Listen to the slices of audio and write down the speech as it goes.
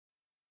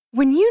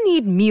When you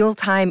need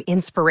mealtime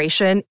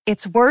inspiration,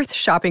 it's worth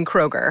shopping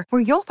Kroger,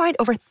 where you'll find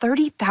over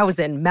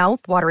 30,000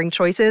 mouth-watering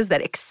choices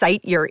that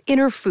excite your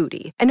inner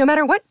foodie. And no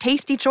matter what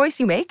tasty choice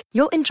you make,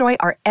 you'll enjoy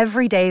our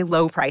everyday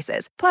low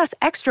prices, plus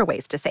extra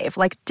ways to save,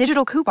 like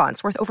digital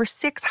coupons worth over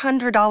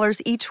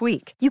 $600 each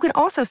week. You can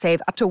also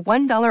save up to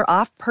 $1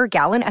 off per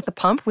gallon at the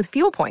pump with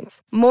fuel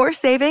points. More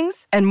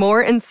savings and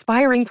more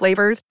inspiring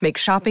flavors make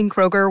shopping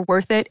Kroger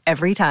worth it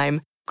every time.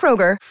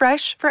 Kroger,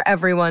 fresh for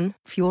everyone.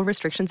 Fuel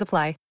restrictions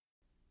apply.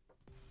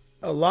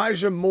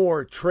 Elijah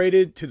Moore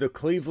traded to the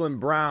Cleveland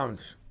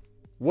Browns.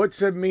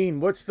 What's it mean?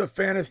 What's the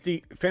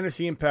fantasy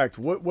impact?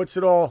 What's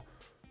it all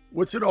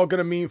going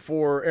to mean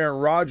for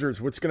Aaron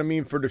Rodgers? What's going to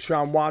mean for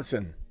Deshaun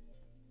Watson?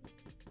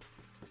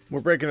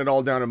 We're breaking it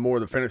all down and more.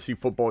 The Fantasy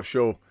Football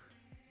Show,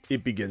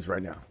 it begins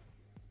right now.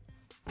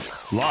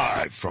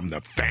 Live from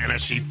the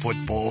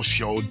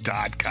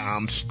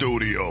FantasyFootballShow.com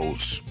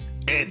studios,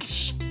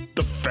 it's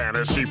the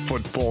Fantasy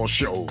Football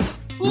Show.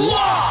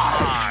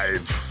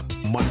 Live!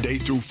 Monday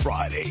through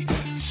Friday,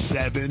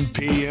 7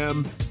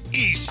 p.m.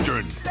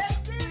 Eastern.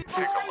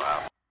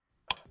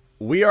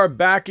 We are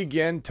back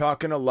again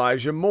talking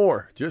Elijah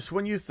Moore. Just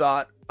when you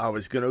thought I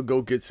was going to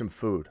go get some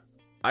food,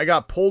 I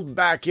got pulled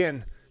back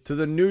in to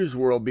the news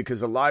world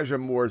because Elijah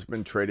Moore has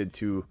been traded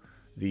to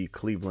the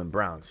Cleveland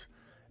Browns.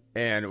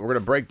 And we're going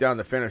to break down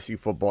the fantasy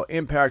football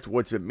impact.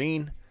 What's it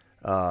mean?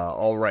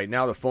 All right,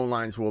 now the phone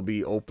lines will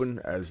be open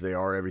as they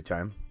are every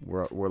time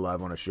we're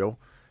live on a show.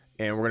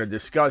 And we're going to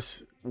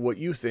discuss what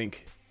you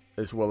think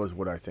as well as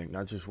what I think,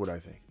 not just what I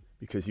think.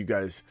 Because you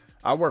guys,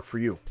 I work for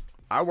you.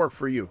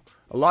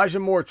 Elijah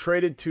Moore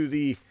traded to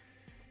the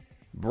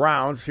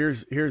Browns.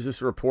 Here's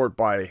this report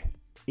by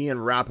Ian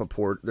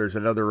Rappaport. There's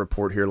another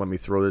report here. Let me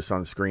throw this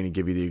on the screen and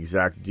give you the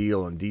exact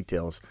deal and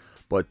details.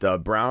 But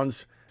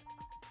Browns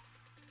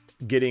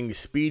getting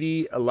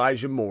speedy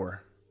Elijah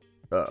Moore,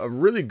 a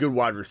really good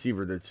wide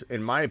receiver that's,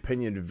 in my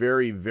opinion,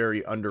 very,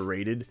 very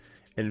underrated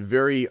and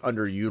very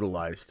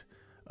underutilized.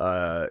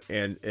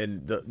 And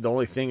the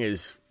only thing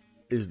is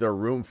there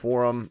room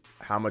for him?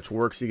 How much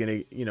work's he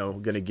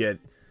gonna get?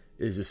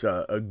 Is this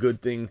a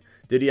good thing?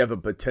 Did he have a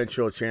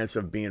potential chance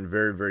of being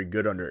very, very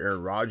good under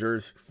Aaron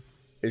Rodgers?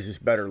 Is this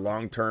better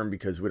long term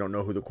because we don't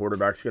know who the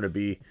quarterback's going to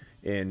be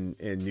in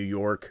New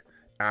York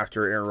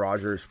after Aaron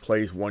Rodgers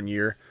plays 1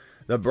 year?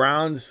 The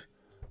Browns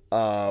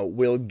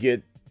will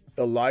get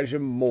Elijah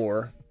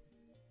Moore.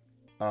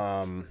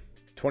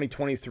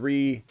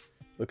 2023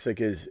 looks like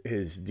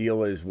his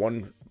deal is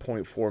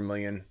 $1.4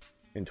 million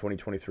in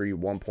 2023,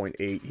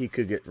 1.8. He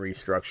could get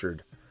restructured.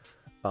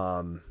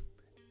 And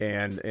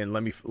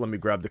let me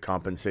grab the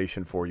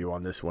compensation for you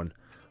on this one.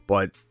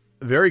 But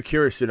very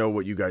curious to know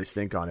what you guys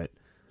think on it.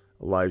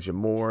 Elijah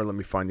Moore, let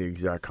me find the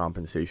exact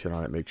compensation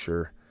on it, make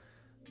sure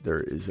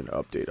there is an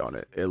update on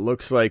it. It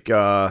looks like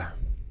a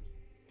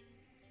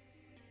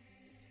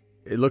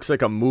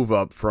move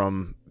up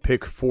from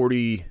pick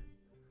 40.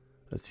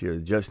 Let's see,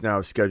 just now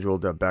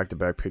scheduled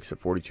back-to-back picks at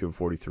 42 and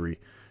 43.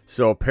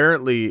 So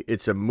apparently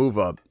it's a move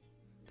up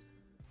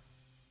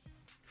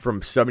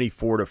from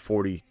 74 to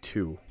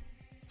 42.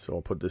 So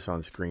I'll put this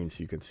on screen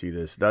so you can see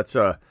this. That's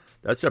a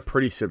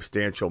pretty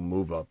substantial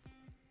move up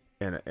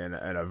and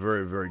a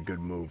very, very good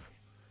move.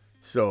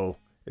 So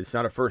it's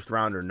not a first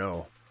rounder,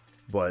 no,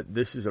 but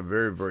this is a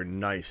very, very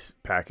nice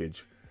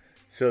package.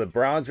 So the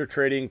Browns are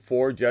trading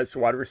for Jets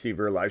wide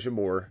receiver Elijah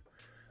Moore.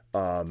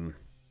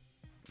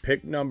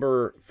 Pick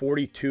number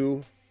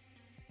 42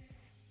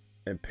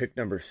 and pick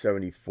number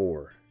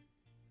 74.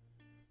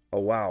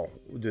 Oh, wow.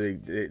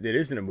 It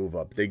isn't a move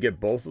up. They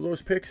get both of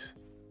those picks?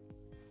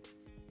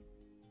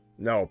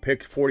 No,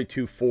 pick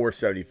 42 for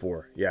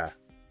 74. Yeah.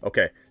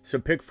 Okay. So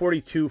pick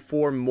 42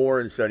 for more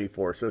than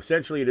 74. So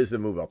essentially it is the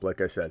move up,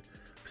 like I said.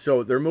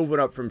 So they're moving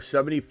up from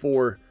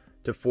 74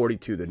 to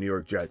 42, the New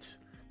York Jets.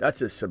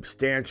 That's a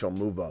substantial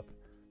move up.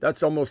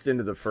 That's almost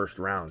into the first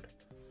round.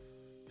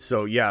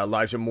 So yeah,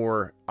 Elijah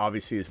Moore,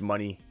 obviously his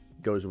money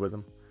goes with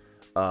him.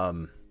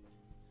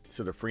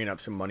 So they're freeing up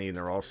some money, and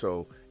they're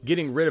also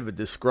getting rid of a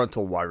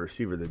disgruntled wide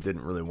receiver that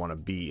didn't really want to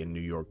be in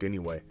New York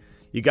anyway.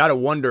 You got to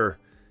wonder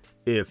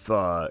if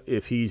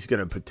he's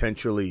going to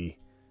potentially,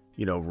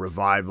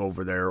 revive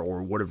over there,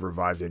 or would have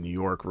revived in New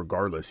York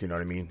regardless, you know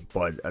what I mean?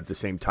 But at the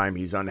same time,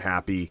 he's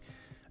unhappy.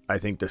 I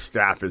think the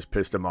staff has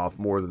pissed him off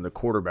more than the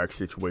quarterback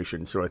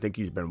situation, so I think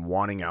he's been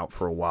wanting out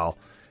for a while.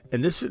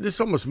 And this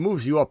almost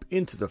moves you up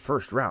into the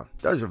first round.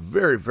 That is a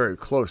very, very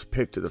close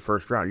pick to the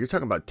first round. You're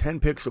talking about 10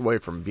 picks away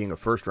from being a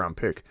first-round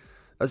pick.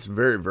 That's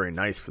very, very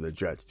nice for the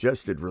Jets.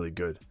 Jets did really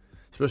good,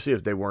 especially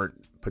if they weren't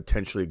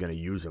potentially going to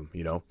use him,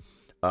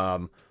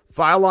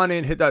 File on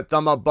in, hit that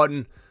thumb up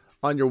button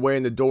on your way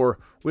in the door.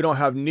 We don't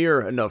have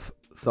near enough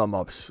thumb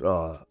ups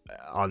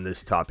on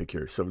this topic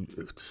here. So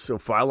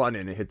file on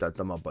in and hit that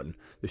thumb up button.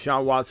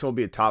 Deshaun Watson will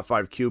be a top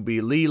 5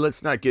 QB. Lee,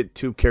 let's not get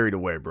too carried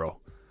away, bro.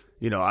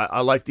 I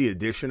like the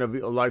addition of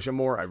Elijah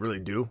Moore. I really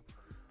do.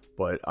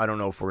 But I don't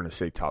know if we're going to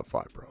say top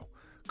 5, bro.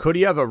 Could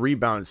he have a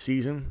rebound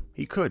season?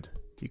 He could.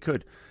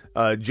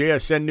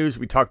 JSN news,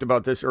 we talked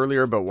about this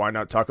earlier, but why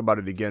not talk about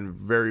it again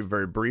very,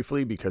 very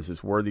briefly because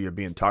it's worthy of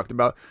being talked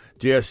about.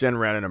 JSN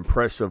ran an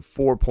impressive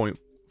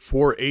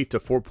 4.48 to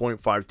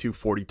 4.52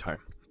 40 time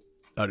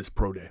at his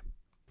pro day.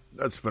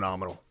 That's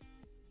phenomenal.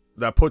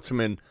 That puts him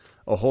in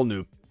a whole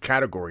new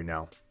category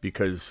now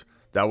because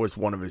that was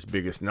one of his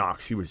biggest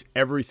knocks. He was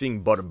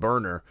everything but a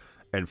burner,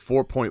 and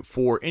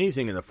 4.4,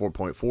 anything in the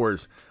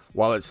 4.4s,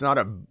 while it's not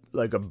a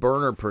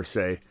burner per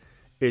se,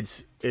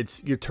 it's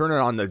you're turning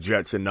on the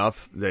jets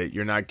enough that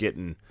you're not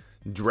getting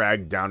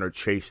dragged down or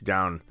chased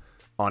down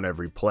on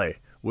every play,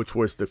 which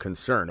was the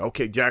concern.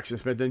 Okay, Jackson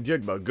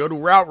Smith-Njigba, good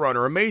route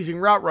runner, amazing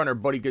route runner,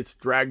 but he gets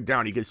dragged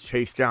down, he gets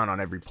chased down on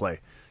every play.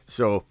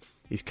 So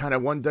he's kind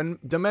of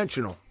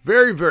one-dimensional.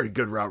 Very, very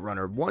good route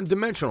runner.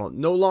 One-dimensional.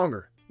 No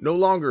longer.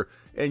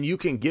 And you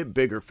can get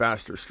bigger,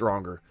 faster,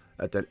 stronger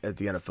at the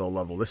NFL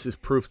level. This is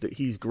proof that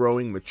he's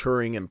growing,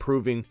 maturing,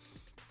 improving.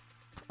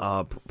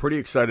 Pretty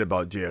excited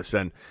about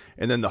JSN.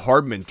 And then the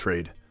Hardman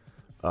trade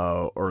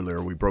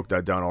earlier. We broke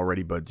that down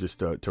already, but just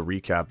to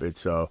recap,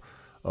 it's a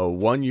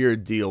 1-year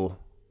deal,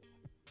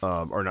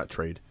 or not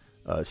trade,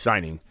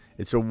 signing.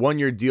 It's a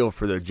 1-year deal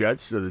for the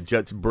Jets. So the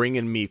Jets bring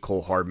in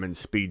Mecole Hardman,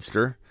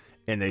 speedster,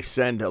 and they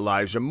send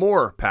Elijah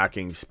Moore,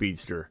 packing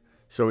speedster.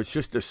 So it's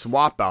just a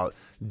swap out.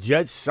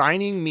 Jets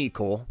signing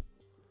Mecole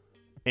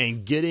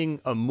and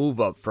getting a move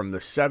up from the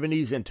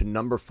 70s into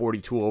number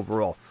 42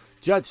 overall.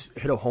 Jets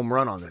hit a home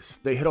run on this.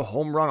 They hit a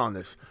home run on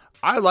this.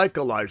 I like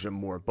Elijah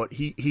Moore, but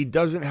he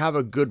doesn't have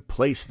a good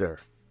place there.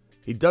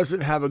 He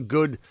doesn't have a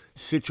good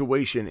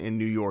situation in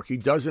New York. He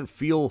doesn't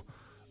feel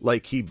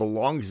like he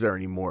belongs there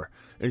anymore.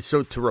 And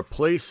so to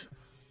replace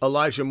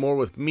Elijah Moore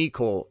with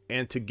Mecole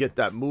and to get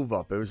that move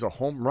up, it was a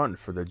home run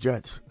for the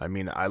Jets. I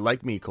mean, I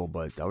like Mecole,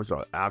 but that was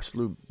an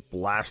absolute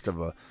blast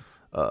of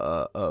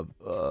a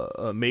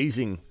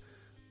amazing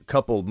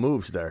couple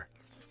moves there.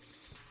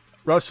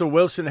 Russell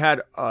Wilson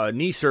had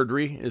knee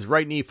surgery, his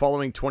right knee,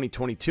 following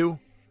 2022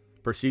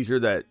 procedure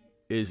that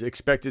is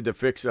expected to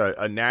fix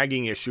a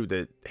nagging issue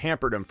that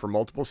hampered him for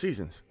multiple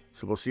seasons.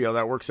 So we'll see how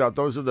that works out.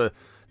 Those are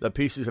the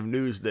pieces of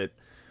news that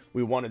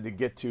we wanted to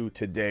get to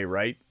today,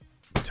 right?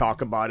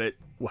 Talk about it.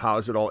 How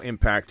does it all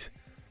impact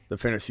the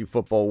fantasy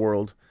football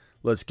world?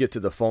 Let's get to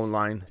the phone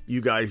line.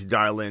 You guys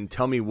dial in.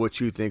 Tell me what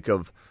you think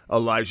of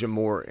Elijah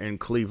Moore in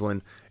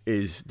Cleveland.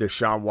 Is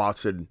Deshaun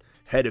Watson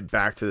headed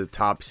back to the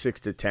top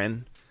 6 to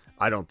 10?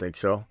 I don't think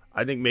so.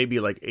 I think maybe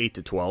like 8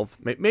 to 12,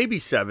 maybe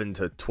 7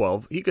 to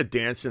 12. He could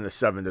dance in the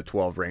 7 to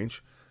 12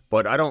 range,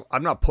 but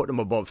I'm not putting him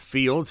above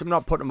Fields. I'm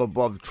not putting him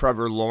above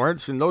Trevor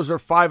Lawrence, and those are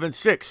 5 and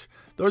 6.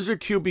 Those are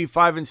QB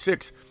 5 and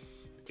 6.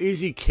 Is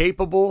he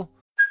capable?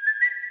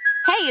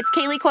 Hey, it's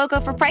Kaylee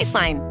Cuoco for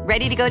Priceline.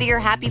 Ready to go to your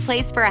happy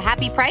place for a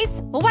happy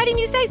price? Well, why didn't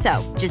you say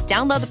so? Just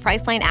download the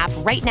Priceline app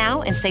right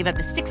now and save up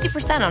to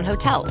 60% on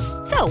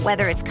hotels. So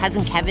whether it's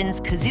Cousin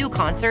Kevin's Kazoo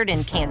Concert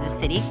in Kansas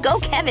City, go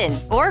Kevin,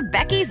 or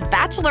Becky's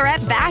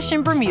Bachelorette Bash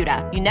in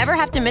Bermuda, you never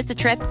have to miss a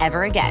trip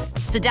ever again.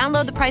 So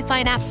download the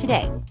Priceline app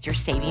today. Your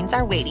savings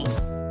are waiting.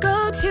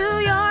 Go to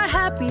your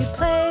happy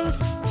place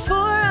for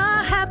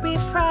a happy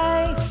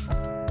price.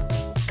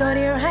 Go to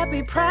your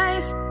happy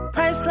price,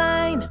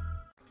 Priceline.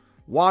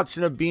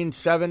 Watson of being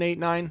 7, 8,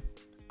 9?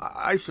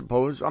 I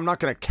suppose. I'm not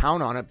going to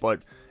count on it,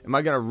 but am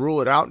I going to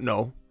rule it out?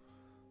 No.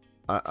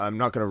 I'm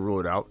not going to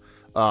rule it out.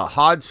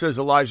 Hod says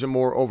Elijah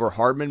Moore over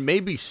Hardman.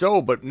 Maybe so,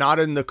 but not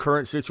in the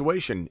current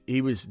situation.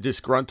 He was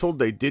disgruntled.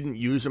 They didn't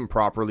use him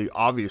properly,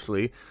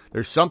 obviously.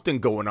 There's something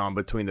going on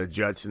between the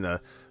Jets and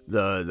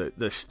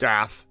the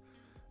staff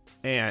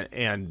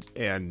and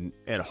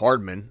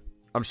Hardman.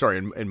 I'm sorry,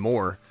 and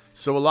Moore.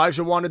 So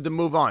Elijah wanted to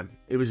move on.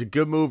 It was a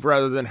good move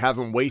rather than have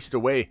him waste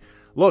away.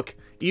 Look,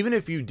 even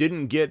if you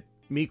didn't get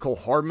Mecole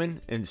Hardman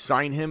and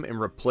sign him and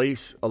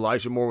replace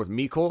Elijah Moore with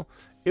Mecole,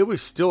 it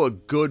was still a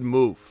good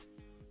move.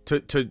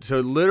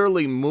 To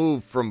literally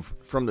move from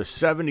the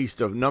 70s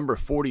to number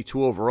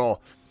 42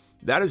 overall,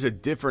 that is a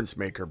difference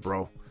maker,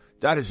 bro.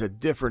 That is a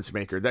difference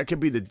maker. That could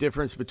be the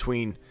difference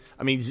between,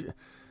 I mean,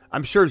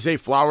 I'm sure Zay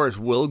Flowers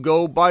will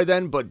go by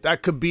then, but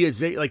that could be a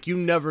Zay, like you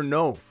never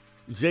know.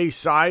 Zay's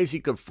size, he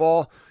could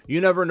fall.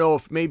 You never know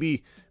if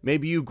maybe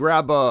you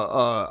grab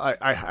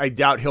I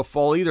doubt he'll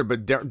fall either,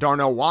 but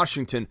Darnell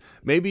Washington,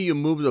 maybe you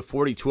move the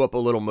 42 up a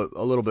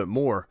little bit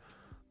more,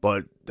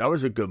 but that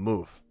was a good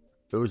move.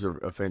 It was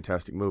a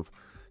fantastic move.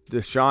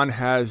 Deshaun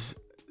has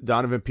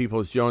Donovan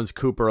Peoples-Jones,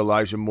 Cooper,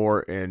 Elijah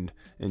Moore, and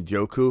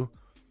Njoku.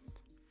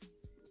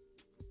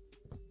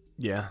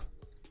 Yeah.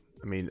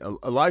 I mean,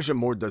 Elijah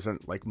Moore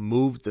doesn't like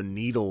move the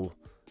needle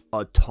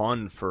a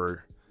ton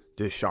for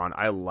Deshaun.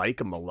 I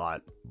like him a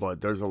lot, but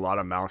there's a lot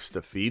of mouths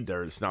to feed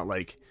there. It's not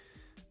like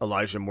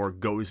Elijah Moore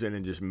goes in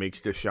and just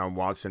makes Deshaun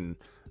Watson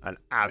an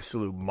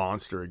absolute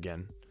monster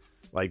again.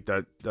 Like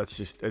that's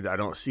just, I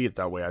don't see it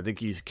that way. I think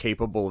he's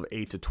capable of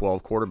 8 to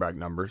 12 quarterback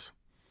numbers.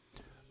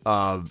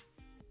 Thank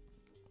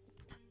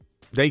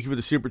you for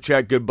the super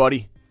chat, good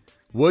buddy.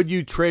 Would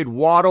you trade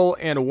Waddle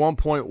and a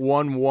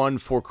 1.11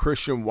 for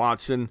Christian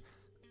Watson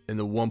in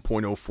the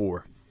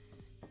 1.04?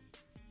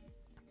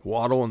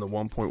 Waddle and the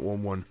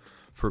 1.11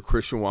 for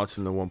Christian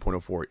Watson than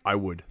 1.04. I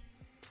would.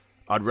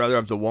 I'd rather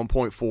have the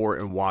 1.4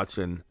 in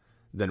Watson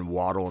than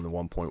Waddle in the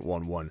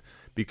 1.11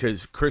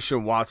 because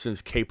Christian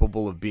Watson's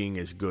capable of being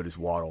as good as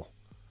Waddle.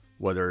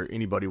 Whether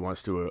anybody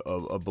wants to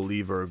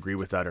believe or agree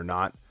with that or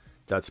not,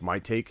 that's my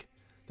take.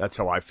 That's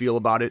how I feel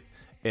about it.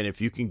 And if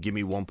you can give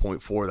me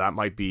 1.4, that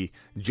might be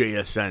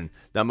JSN.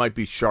 That might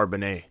be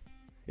Charbonnet.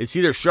 It's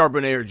either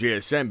Charbonnet or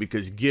JSN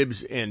because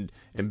Gibbs and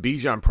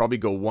Bijan probably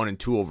go 1 and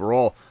 2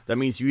 overall. That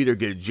means you either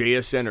get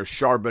JSN or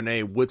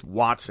Charbonnet with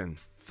Watson.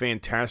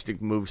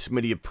 Fantastic move.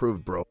 Smitty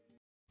approved, bro.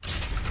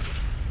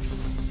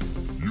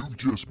 You've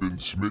just been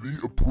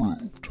Smitty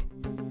approved.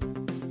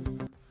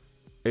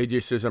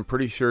 AJ says, I'm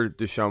pretty sure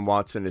Deshaun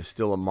Watson is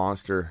still a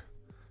monster.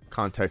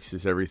 Context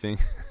is everything.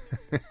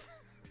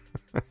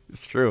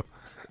 It's true.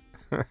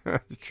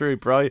 It's true.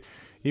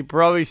 He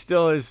probably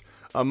still is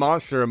a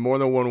monster in more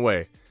than one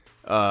way.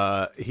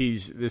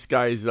 This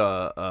guy's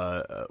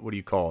what do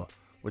you call it?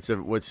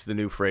 What's the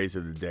new phrase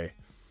of the day?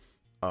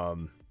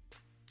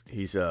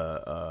 He's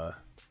a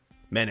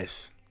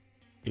menace.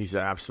 He's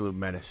an absolute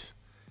menace.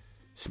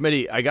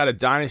 Smitty, I got a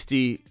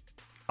dynasty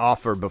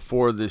offer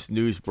before this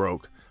news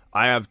broke.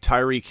 I have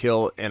Tyreek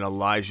Hill and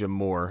Elijah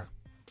Moore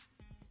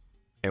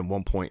and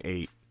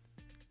 1.8.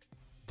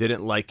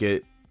 Didn't like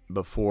it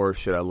before.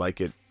 Should I like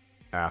it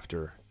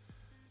after?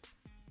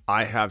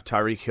 I have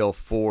Tyreek Hill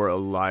for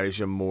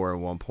Elijah Moore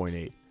and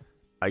 1.8.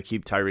 I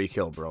keep Tyreek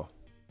Hill, bro.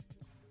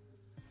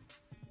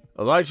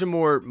 Elijah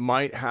Moore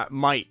might have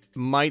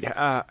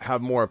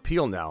more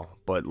appeal now,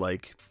 but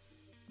like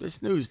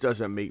this news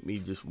doesn't make me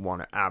just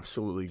want to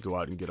absolutely go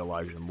out and get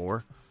Elijah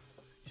Moore.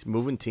 He's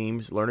moving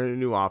teams, learning a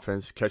new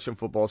offense, catching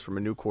footballs from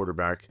a new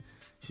quarterback.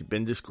 He's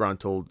been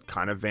disgruntled,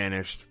 kind of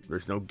vanished.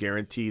 There's no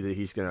guarantee that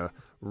he's going to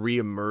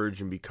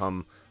reemerge and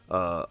become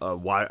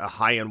a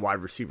high-end wide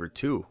receiver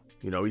too.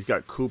 You know, he's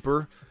got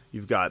Cooper.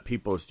 You've got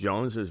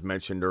Peoples-Jones, as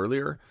mentioned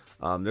earlier.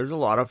 There's a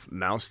lot of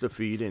mouths to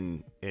feed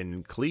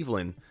in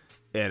Cleveland,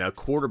 and a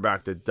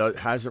quarterback that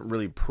hasn't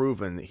really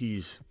proven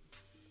he's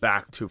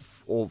back to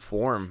old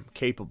form,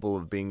 capable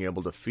of being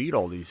able to feed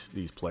all these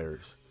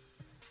players.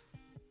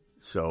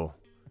 So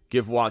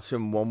give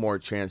Watson one more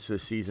chance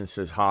this season,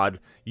 says Hod.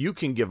 You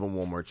can give him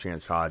one more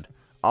chance, Hod.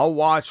 I'll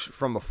watch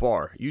from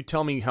afar. You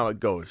tell me how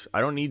it goes.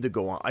 I don't need to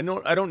go on.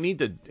 I don't need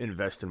to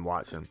invest in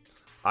Watson.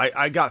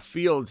 I got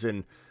Fields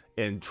and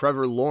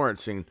Trevor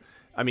Lawrence, and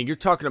I mean, you're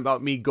talking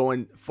about me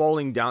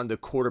falling down to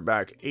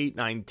quarterback 8,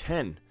 9,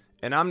 10,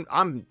 and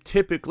I'm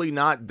typically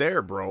not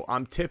there, bro.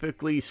 I'm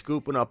typically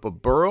scooping up a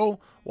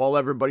Burrow while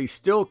everybody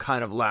still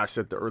kind of laughs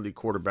at the early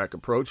quarterback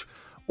approach,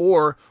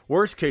 or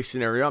worst case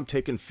scenario, I'm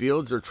taking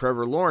Fields or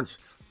Trevor Lawrence.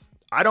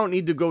 I don't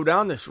need to go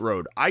down this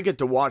road. I get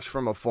to watch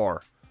from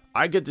afar.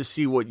 I get to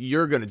see what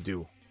you're gonna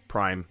do,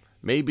 Prime.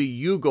 Maybe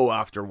you go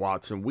after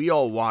Watson. We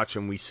all watch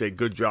and we say,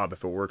 good job.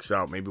 If it works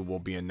out, maybe we'll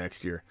be in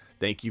next year.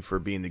 Thank you for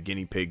being the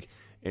guinea pig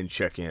and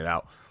checking it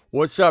out.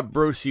 What's up,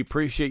 Brucey?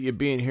 Appreciate you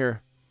being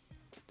here.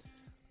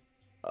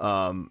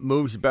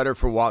 Moves better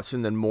for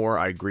Watson than Moore.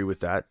 I agree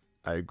with that.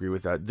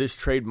 This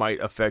trade might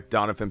affect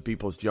Donovan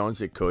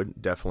Peoples-Jones. It could,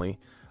 definitely.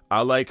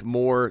 I like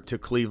Moore to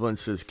Cleveland,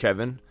 says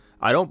Kevin.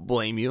 I don't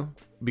blame you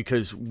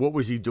because what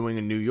was he doing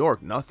in New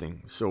York?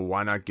 Nothing. So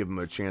why not give him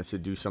a chance to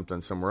do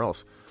something somewhere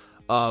else?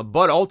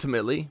 But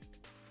ultimately,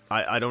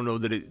 I don't know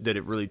that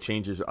it really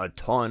changes a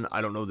ton.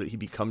 I don't know that he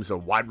becomes a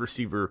wide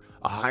receiver,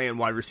 a high-end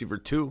wide receiver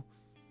too.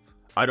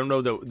 I don't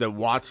know that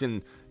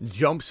Watson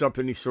jumps up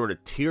any sort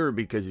of tier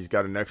because he's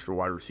got an extra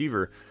wide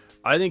receiver.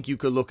 I think you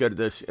could look at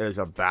this as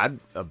a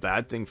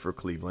bad thing for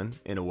Cleveland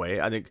in a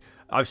way. I think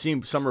I've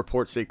seen some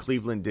reports say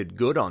Cleveland did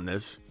good on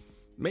this.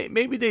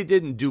 Maybe they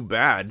didn't do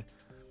bad,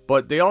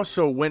 but they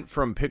also went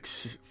from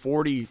picks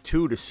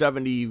 42 to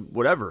 70,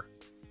 whatever.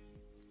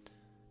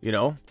 You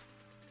know?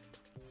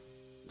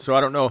 So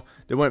I don't know.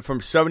 They went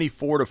from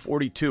 74 to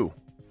 42.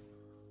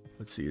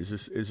 Let's see. Is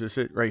this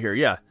it right here?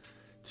 Yeah.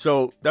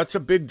 So that's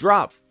a big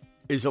drop.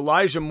 Is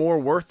Elijah Moore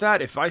worth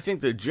that? If I think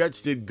the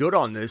Jets did good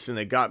on this and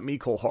they got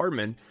Mecole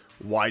Hardman,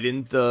 why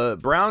didn't the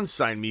Browns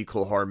sign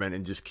Mecole Hardman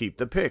and just keep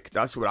the pick?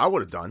 That's what I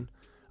would have done.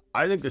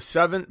 I think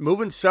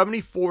moving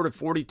 74 to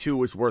 42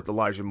 was worth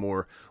Elijah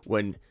Moore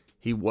when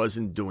he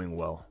wasn't doing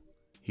well.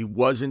 He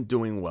wasn't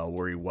doing well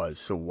where he was.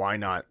 So why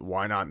not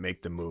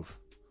make the move?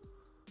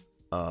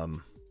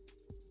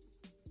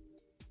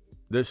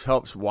 This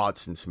helps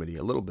Watson, Smitty,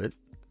 a little bit.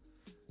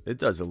 It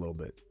does a little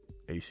bit.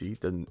 AC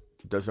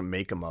doesn't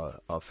make him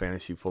a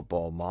fantasy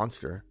football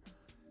monster.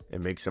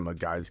 It makes him a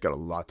guy that's got a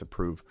lot to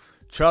prove.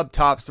 Chubb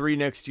top 3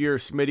 next year,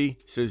 Smitty,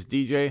 says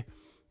DJ.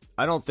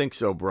 I don't think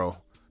so, bro.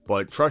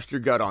 But trust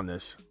your gut on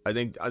this. I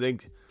think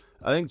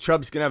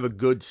Chubb's gonna have a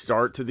good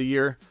start to the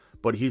year,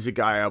 but he's a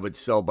guy I would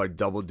sell by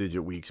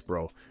double-digit weeks,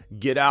 bro.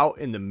 Get out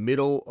in the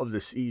middle of the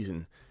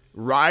season.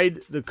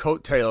 Ride the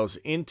coattails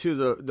into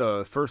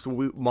the first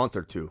month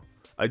or two.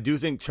 I do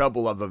think Chubb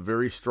will have a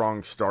very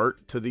strong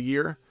start to the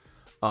year,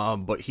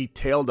 but he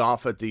tailed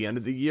off at the end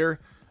of the year.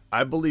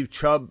 I believe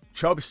Chubb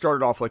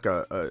started off like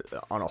on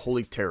a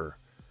holy terror,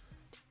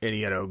 and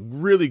he had a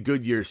really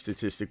good year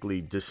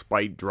statistically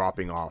despite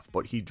dropping off.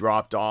 But he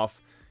dropped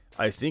off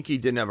I think he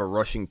didn't have a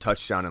rushing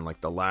touchdown in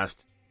like the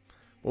last,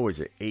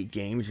 8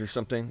 games or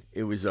something.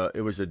 It was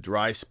a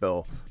dry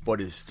spell, but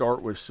his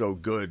start was so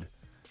good,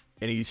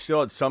 and he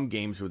still had some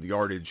games with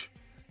yardage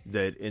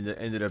that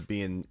ended up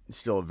being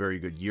still a very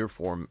good year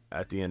for him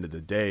at the end of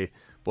the day.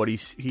 But he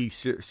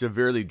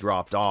severely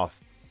dropped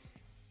off.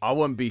 I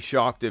wouldn't be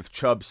shocked if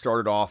Chubb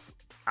started off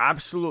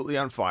absolutely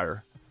on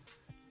fire,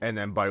 and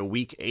then by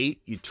week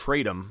 8 you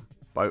trade him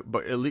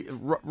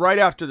right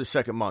after the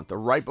second month, or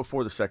right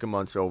before the second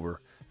month's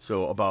over.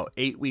 So about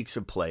 8 weeks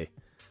of play,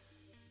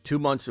 2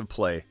 months of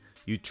play,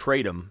 you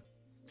trade him,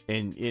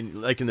 and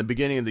in the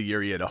beginning of the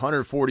year, he had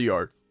 140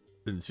 yards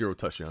and 0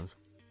 touchdowns,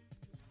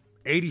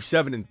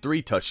 87 and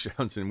 3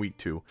 touchdowns in week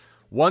 2,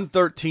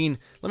 113.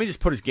 Let me just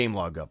put his game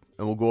log up,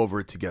 and we'll go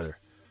over it together.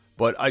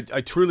 But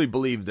I truly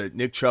believe that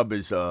Nick Chubb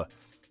is a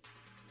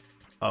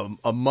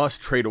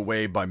must trade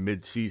away by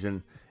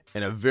midseason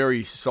and a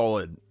very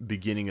solid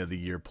beginning of the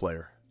year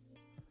player.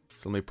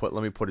 So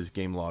let me put his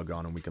game log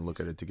on, and we can look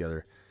at it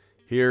together.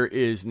 Here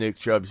is Nick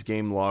Chubb's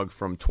game log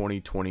from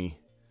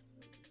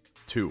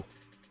 2022.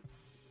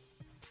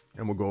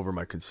 And we'll go over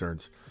my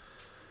concerns.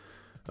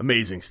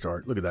 Amazing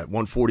start. Look at that.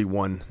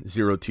 141,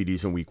 0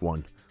 TDs in week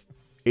 1.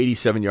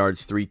 87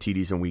 yards, 3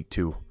 TDs in week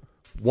 2.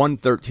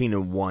 113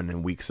 and 1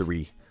 in week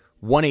 3.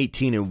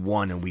 118 and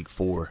 1 in week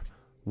 4.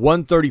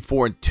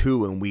 134 and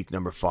 2 in week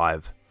number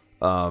 5.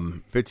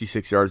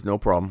 56 yards, no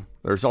problem.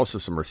 There's also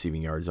some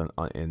receiving yards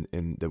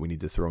in that we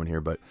need to throw in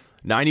here, but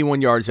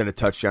 91 yards and a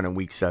touchdown in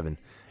week 7.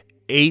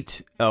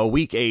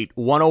 Week 8,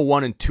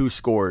 101 and 2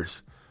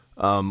 scores.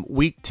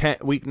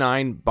 Week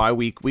 9 bye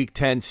week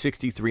 10,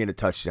 63 and a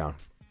touchdown.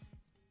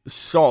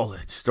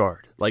 Solid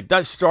start. Like,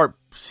 that start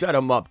set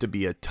him up to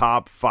be a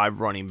top 5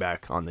 running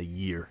back on the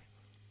year.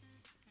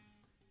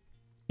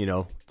 You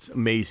know, it's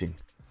amazing.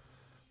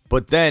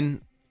 But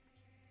then,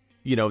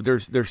 you know,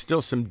 there's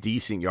still some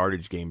decent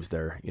yardage games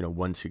there. You know,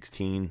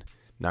 116,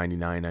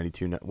 99,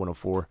 92,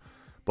 104.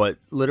 But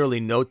literally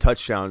no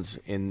touchdowns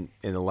in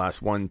the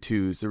last 1,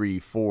 2, 3,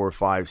 4,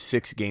 5,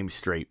 6 games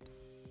straight.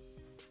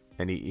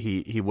 And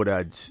he would have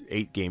had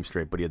 8 games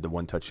straight, but he had the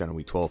 1 touchdown in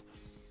week 12.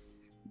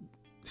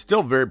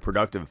 Still very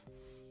productive,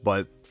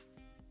 but,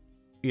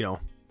 you know,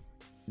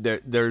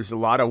 there's a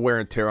lot of wear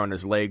and tear on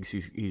his legs.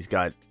 He's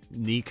got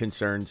knee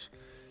concerns.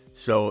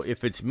 So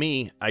if it's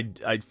me,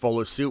 I'd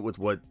follow suit with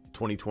what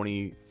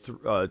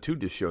 2022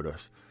 just showed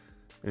us.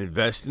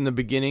 Invest in the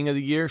beginning of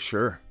the year,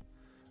 sure.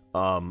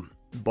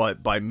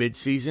 But by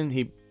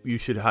midseason, you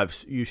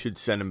should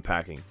send him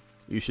packing.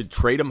 You should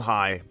trade him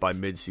high by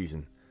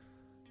midseason.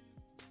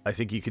 I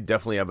think he could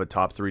definitely have a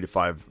top 3 to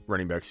 5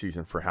 running back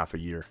season for half a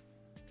year.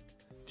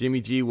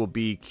 Jimmy G will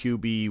be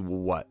QB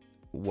what?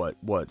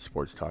 What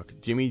sports talk?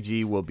 Jimmy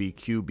G will be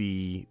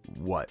QB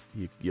what?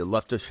 You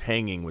left us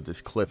hanging with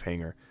this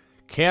cliffhanger.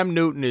 Cam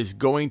Newton is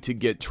going to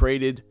get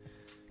traded.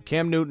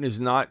 Cam Newton is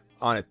not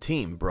on a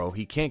team, bro.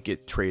 He can't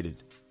get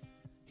traded.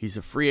 He's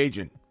a free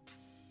agent.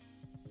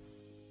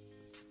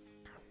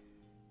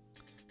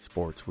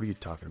 Sports, what are you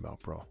talking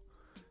about, bro?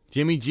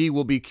 Jimmy G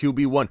will be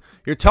QB1.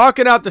 You're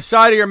talking out the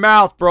side of your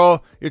mouth,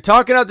 bro. You're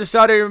talking out the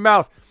side of your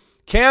mouth.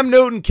 Cam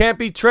Newton can't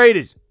be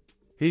traded.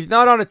 He's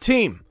not on a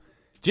team.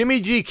 Jimmy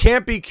G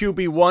can't be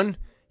QB1.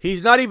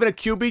 He's not even a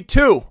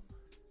QB2.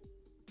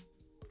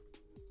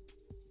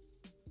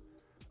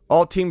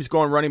 All teams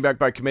going running back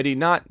by committee.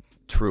 Not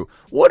true.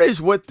 What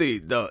is with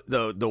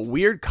the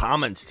weird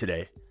comments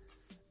today?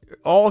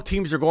 All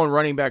teams are going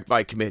running back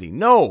by committee.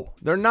 No,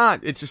 they're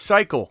not. It's a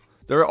cycle.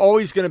 There are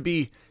always going to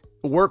be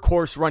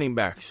workhorse running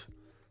backs.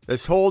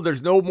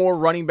 There's no more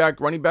running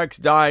back. Running backs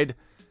died.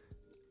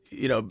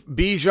 You know,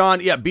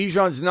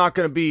 Bijan's not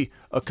going to be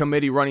a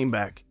committee running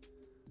back.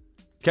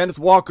 Kenneth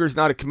Walker's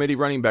not a committee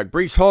running back.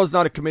 Breece Hall's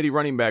not a committee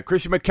running back.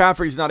 Christian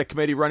McCaffrey's not a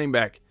committee running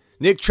back.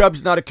 Nick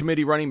Chubb's not a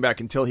committee running back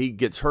until he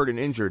gets hurt and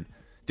injured.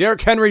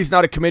 Derrick Henry's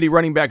not a committee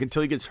running back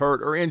until he gets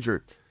hurt or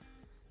injured.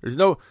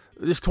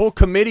 This whole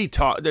committee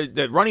talk,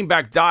 that running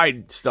back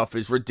died stuff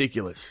is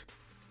ridiculous.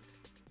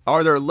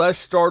 Are there less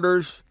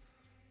starters,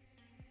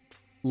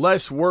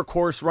 less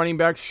workhorse running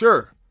backs?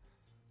 Sure.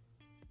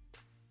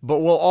 But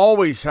we'll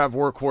always have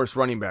workhorse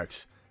running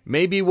backs.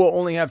 Maybe we'll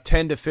only have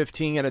 10 to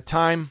 15 at a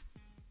time.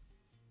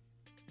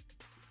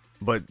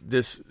 But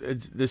this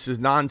is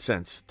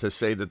nonsense to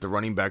say that the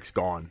running back's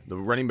gone. The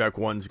running back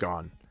one's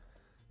gone.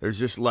 There's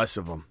just less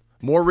of them.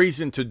 More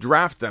reason to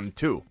draft them,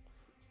 too,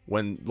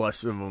 when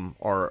less of them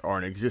are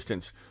in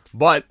existence.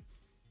 But,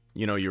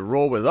 you know, you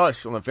roll with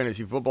us on the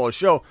Fantasy Football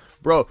Show.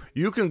 Bro,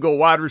 you can go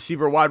wide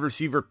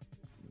receiver,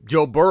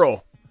 Joe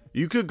Burrow.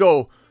 You could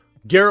go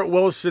Garrett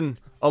Wilson,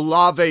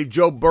 Olave,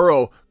 Joe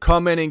Burrow,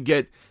 come in and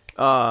get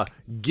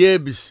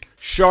Gibbs,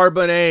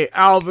 Charbonnet,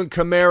 Alvin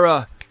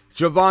Kamara,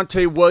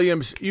 Javonte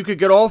Williams. You could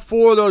get all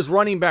 4 of those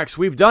running backs.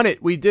 We've done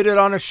it. We did it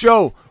on a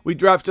show. We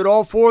drafted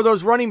all 4 of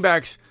those running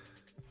backs.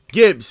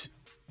 Gibbs,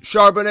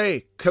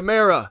 Charbonnet,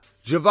 Kamara,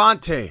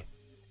 Javonte,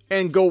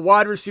 and go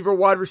wide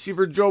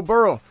receiver, Joe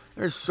Burrow.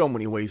 There's so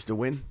many ways to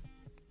win.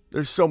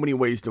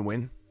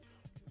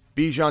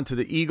 Bijan to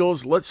the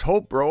Eagles. Let's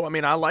hope, bro. I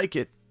mean, I like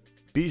it.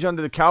 Bijan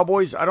to the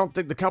Cowboys. I don't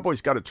think the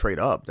Cowboys got to trade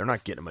up. They're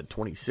not getting him at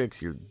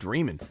 26. You're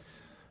dreaming.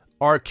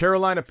 Are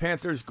Carolina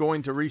Panthers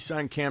going to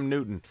re-sign Cam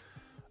Newton?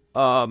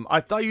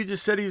 I thought you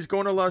just said he's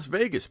going to Las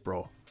Vegas,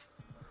 bro.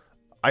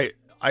 I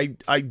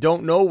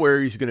don't know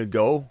where he's going to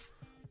go.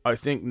 I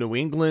think New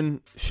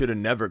England should have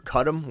never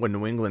cut him when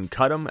New England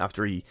cut him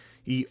after he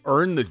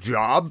earned the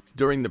job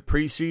during the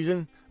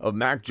preseason of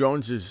Mac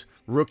Jones's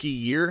rookie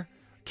year.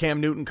 Cam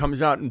Newton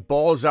comes out and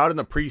balls out in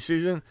the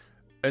preseason,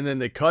 and then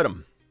they cut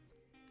him.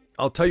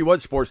 I'll tell you what,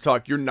 Sports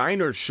Talk, your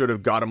Niners should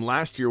have got him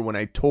last year when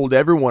I told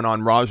everyone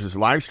on Raj's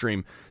live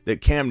stream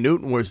that Cam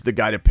Newton was the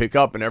guy to pick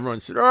up, and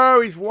everyone said,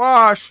 oh, he's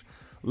washed.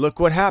 Look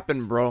what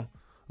happened, bro.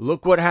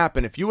 Look what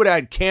happened. If you would have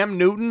had Cam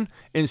Newton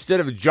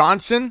instead of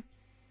Johnson,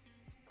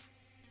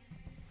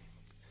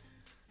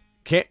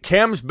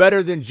 Cam's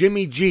better than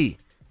Jimmy G.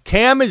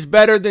 Cam is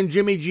better than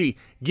Jimmy G.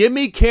 Give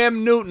me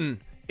Cam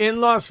Newton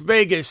in Las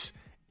Vegas,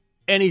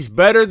 and he's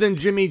better than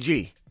Jimmy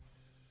G.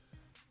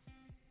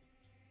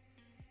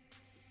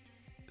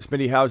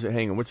 Smitty, how's it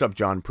hanging? What's up,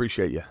 John?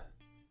 Appreciate you.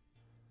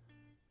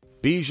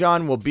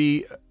 Bijan will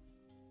be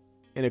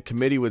in a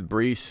committee with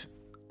Brees.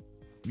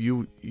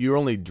 You're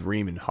only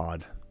dreaming,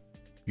 Hod.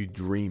 You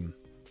dream.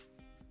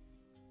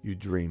 You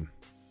dream.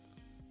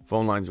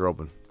 Phone lines are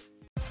open.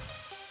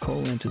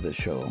 Call into the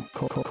show.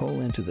 Call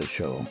into the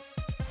show.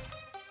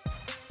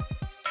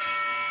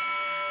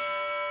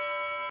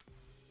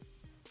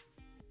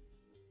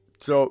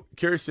 So,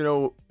 curious to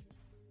know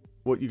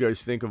what you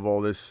guys think of all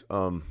this.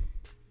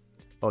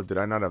 Oh, did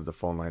I not have the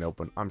phone line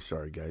open? I'm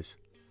sorry, guys.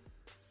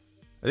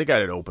 I think I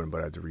had it open,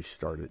 but I had to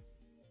restart it.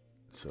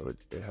 So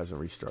it hasn't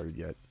restarted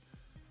yet.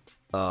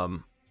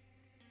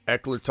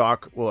 Eckler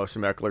talk. We'll have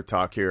some Eckler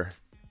talk here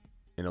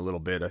in a little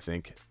bit, I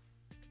think.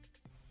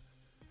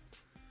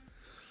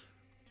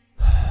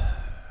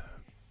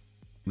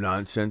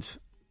 Nonsense.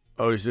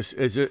 Oh,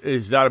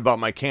 is that about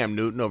my Cam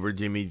Newton over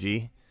Jimmy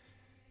G?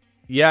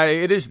 Yeah,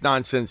 it is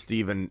nonsense to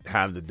even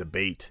have the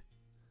debate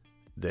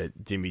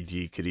that Jimmy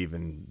G could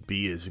even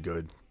be as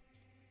good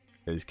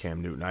as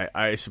Cam Newton.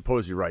 I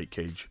suppose you're right,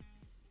 Cage.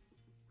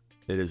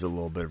 It is a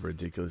little bit of a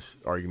ridiculous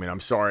argument. I'm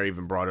sorry I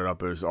even brought it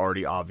up. It was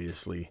already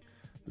obviously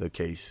the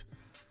case.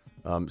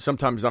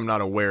 Sometimes I'm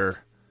not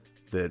aware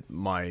that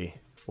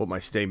how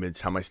my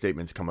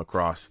statements come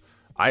across.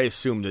 I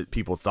assumed that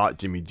people thought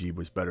Jimmy G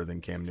was better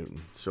than Cam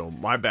Newton. So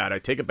my bad. I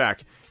take it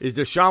back. Is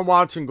Deshaun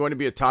Watson going to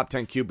be a top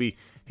 10 QB?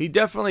 He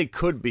definitely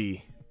could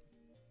be.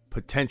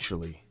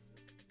 Potentially.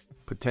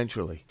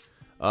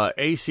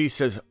 AC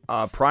says,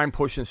 Prime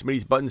pushing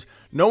Smitty's buttons.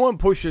 No one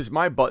pushes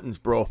my buttons,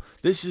 bro.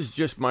 This is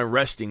just my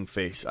resting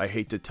face. I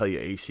hate to tell you,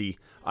 AC.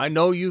 I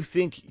know you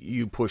think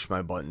you push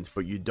my buttons,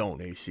 but you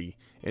don't, AC.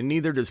 And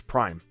neither does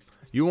Prime.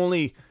 You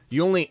only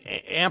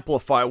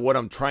amplify what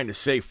I'm trying to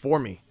say for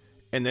me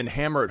and then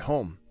hammer it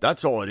home.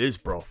 That's all it is,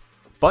 bro.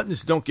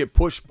 Buttons don't get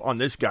pushed on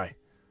this guy.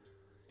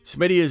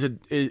 Smitty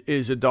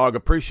is a dog.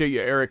 Appreciate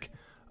you, Eric.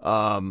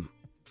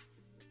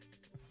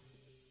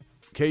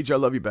 Cage, I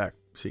love you back.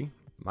 See,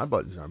 my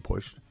buttons aren't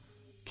pushed.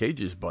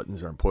 Cage's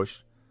buttons aren't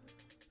pushed.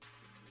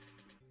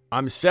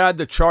 I'm sad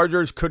the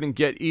Chargers couldn't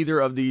get either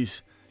of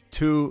these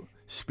two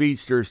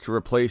speedsters to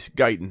replace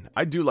Guyton.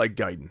 I do like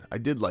Guyton. I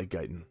did like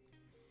Guyton.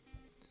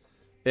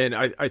 And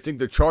I think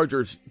the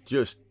Chargers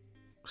just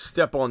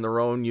step on their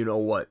own, you know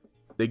what.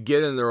 They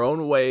get in their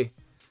own way.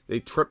 They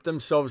trip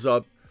themselves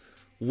up.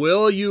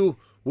 Will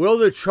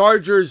the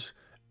Chargers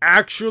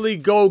actually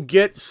go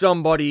get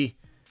somebody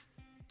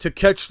to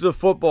catch the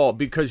football?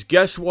 Because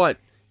guess what?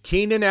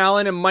 Keenan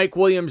Allen and Mike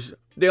Williams,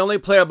 they only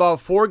play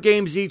about 4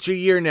 games each a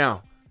year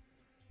now.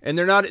 And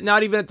they're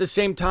not even at the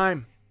same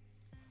time.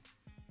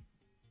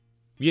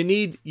 You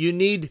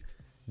need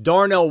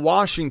Darnell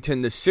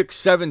Washington, the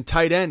 6'7"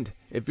 tight end.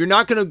 If you're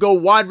not going to go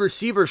wide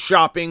receiver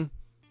shopping,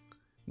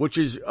 which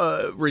is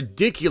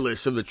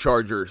ridiculous of the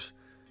Chargers,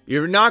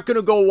 you're not going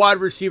to go wide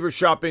receiver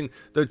shopping,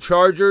 the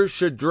Chargers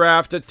should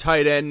draft a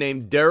tight end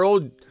named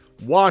Darnell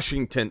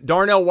Washington,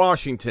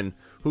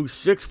 who's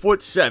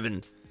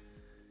 6'7".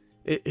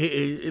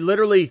 It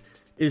literally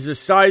is the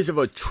size of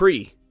a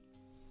tree.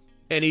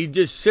 And he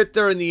just sit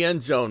there in the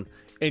end zone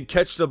and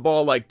catch the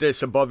ball like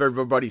this above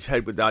everybody's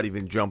head without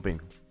even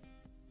jumping.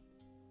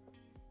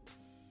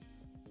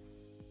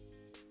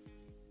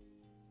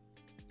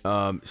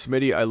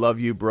 Smitty, I love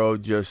you, bro.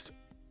 Just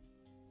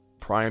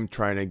Prime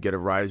trying to get a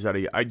rise out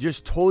of you. I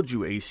just told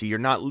you, AC, you're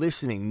not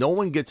listening. No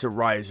one gets a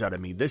rise out of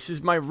me. This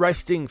is my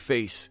resting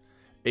face,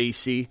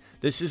 AC.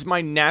 This is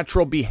my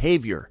natural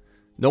behavior.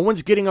 No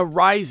one's getting a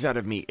rise out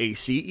of me,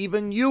 AC.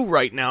 Even you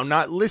right now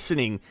not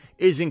listening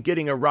isn't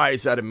getting a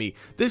rise out of me.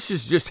 This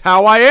is just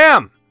how I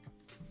am.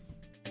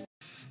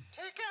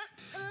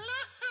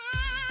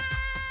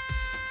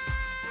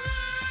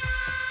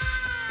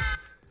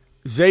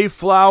 Zay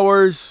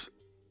Flowers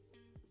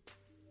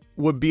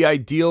would be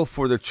ideal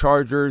for the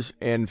Chargers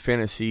and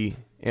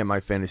my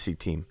fantasy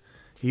team.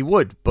 He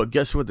would, but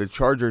guess what? The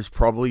Chargers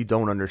probably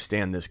don't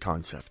understand this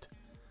concept.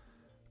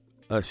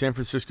 San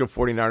Francisco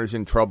 49ers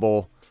in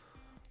trouble.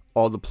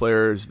 All the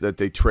players that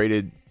they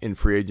traded in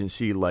free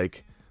agency,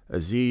 like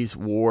Aziz,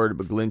 Ward,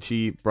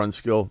 McGlinchey,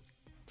 Brunskill,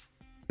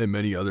 and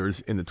many others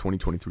in the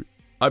 2023.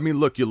 I mean,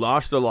 look, you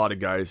lost a lot of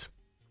guys.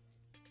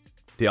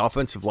 The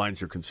offensive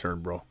lines are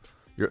concerned, bro.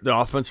 The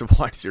offensive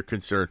lines are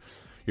concerned.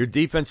 Your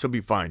defense will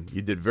be fine.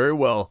 You did very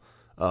well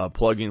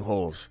plugging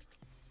holes,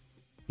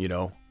 you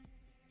know.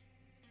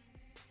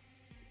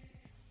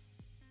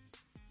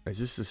 Is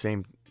this the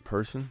same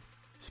person?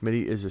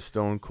 Smitty is a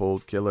stone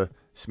cold killer.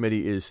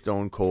 Smitty is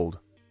stone cold.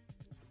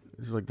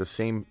 This is like the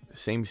same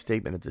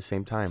statement at the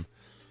same time.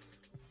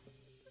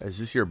 Is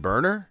this your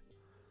burner?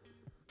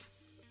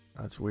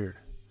 That's weird.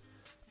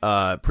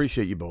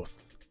 Appreciate you both.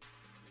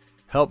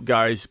 Help,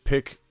 guys.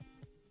 Pick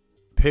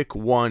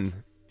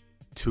one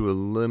to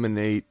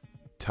eliminate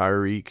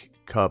Tyreek,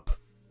 Kupp,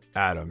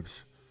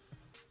 Adams.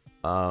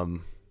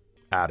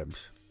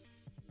 Adams.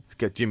 Let's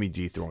get Jimmy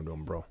G thrown to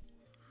him, bro.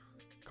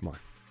 Come on.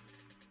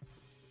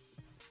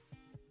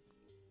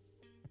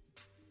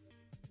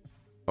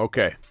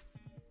 Okay.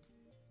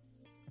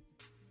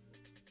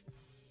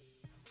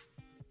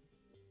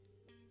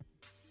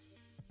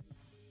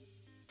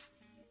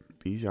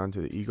 Bijan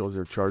to the Eagles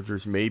or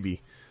Chargers?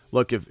 Maybe.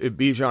 Look, if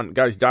Bijan...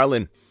 Guys, dial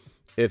in.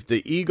 If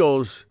the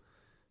Eagles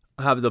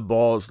have the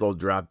balls, they'll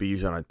draft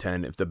Bijan at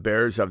 10. If the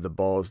Bears have the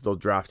balls, they'll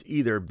draft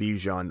either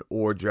Bijan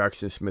or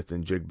Jackson Smith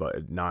and Jigba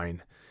at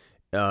 9.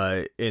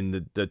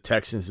 In the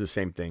Texans, the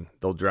same thing.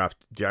 They'll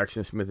draft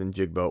Jackson Smith and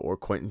Jigba or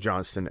Quentin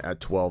Johnston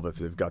at 12 if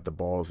they've got the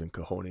balls and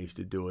cojones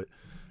to do it.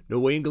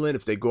 New England,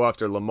 if they go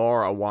after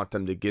Lamar, I want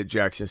them to get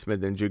Jackson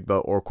Smith and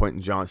Jigba or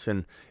Quentin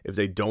Johnston. If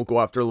they don't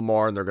go after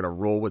Lamar and they're going to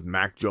roll with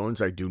Mac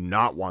Jones, I do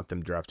not want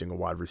them drafting a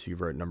wide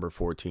receiver at number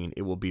 14.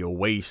 It will be a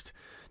waste.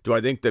 Do I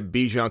think that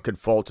Bijan could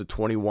fall to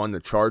 21, the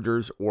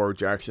Chargers, or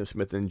Jackson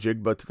Smith and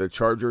Jigba to the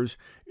Chargers?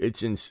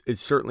 It's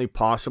certainly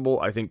possible.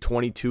 I think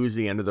 22 is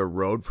the end of the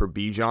road for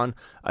Bijan.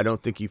 I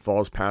don't think he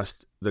falls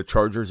past the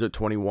Chargers at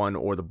 21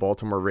 or the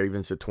Baltimore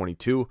Ravens at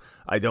 22.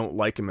 I don't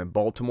like him in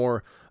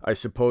Baltimore. I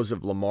suppose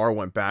if Lamar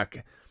went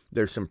back,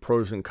 there's some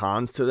pros and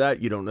cons to that.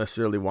 You don't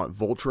necessarily want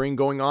vulturing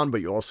going on,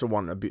 but you also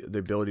want the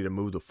ability to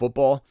move the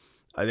football.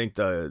 I think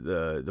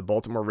the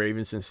Baltimore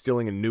Ravens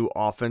instilling a new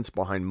offense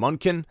behind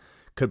Munkin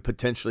could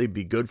potentially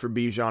be good for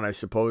Bijan, I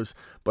suppose.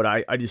 But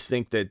I just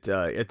think that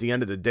at the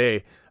end of the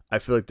day, I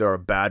feel like they're a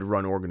bad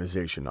run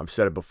organization. I've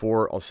said it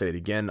before. I'll say it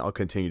again. I'll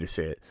continue to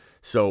say it.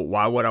 So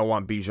why would I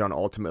want Bijan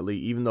ultimately,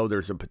 even though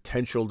there's a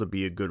potential to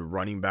be a good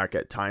running back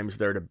at times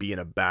there, to be in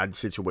a bad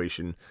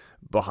situation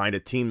behind a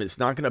team that's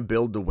not going to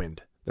build to win?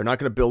 They're not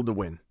going to build to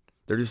win.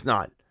 They're just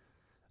not.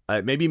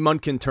 Maybe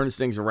Munkin turns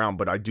things around,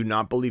 but I do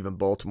not believe in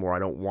Baltimore. I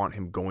don't want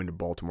him going to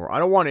Baltimore. I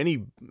don't want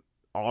any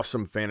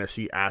awesome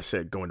fantasy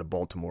asset going to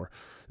Baltimore.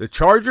 The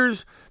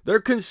Chargers,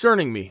 they're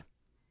concerning me.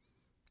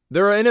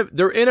 Their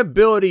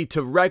inability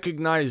to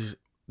recognize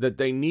that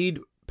they need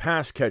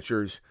pass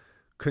catchers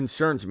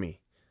concerns me.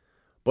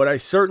 But I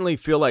certainly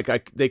feel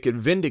like they could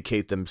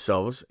vindicate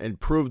themselves and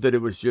prove that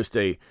it was just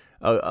a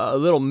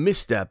little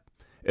misstep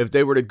if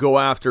they were to go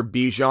after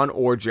Bijan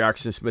or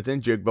Jackson Smith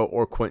and Jigba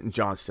or Quentin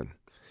Johnston.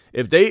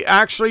 If they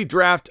actually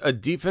draft a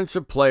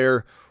defensive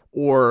player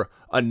or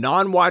a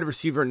non-wide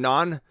receiver,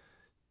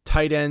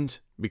 non-tight end,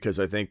 because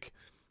I think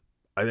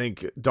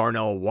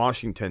Darnell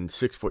Washington,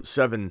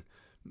 6'7",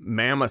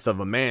 mammoth of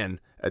a man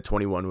at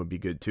 21 would be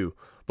good too.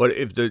 But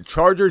if the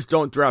Chargers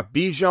don't draft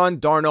Bijan,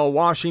 Darnell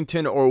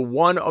Washington, or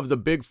one of the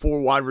big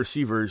four wide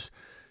receivers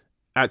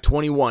at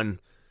 21,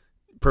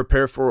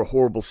 prepare for a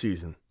horrible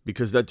season,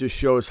 because that just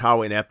shows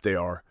how inept they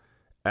are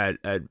at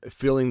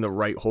filling the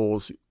right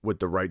holes with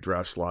the right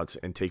draft slots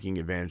and taking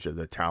advantage of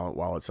the talent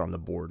while it's on the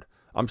board.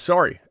 I'm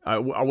sorry. I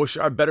wish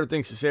I had better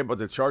things to say about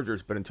the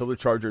Chargers, but until the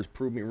Chargers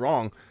prove me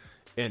wrong,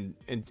 and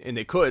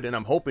they could, and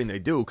I'm hoping they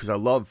do, because I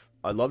love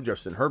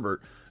Justin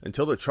Herbert,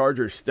 until the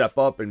Chargers step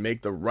up and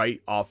make the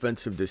right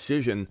offensive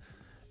decision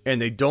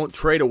and they don't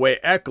trade away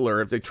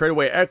Eckler. If they trade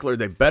away Eckler,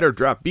 they better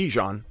draft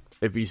Bijan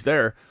if he's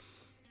there.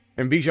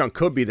 And Bijan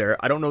could be there.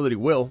 I don't know that he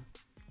will.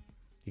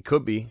 He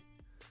could be.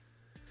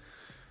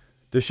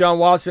 Deshaun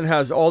Watson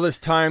has all this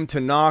time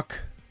to knock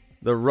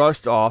the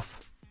rust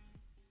off.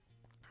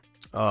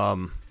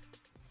 And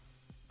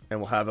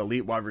we'll have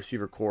elite wide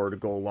receiver core to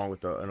go along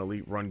with an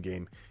elite run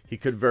game. He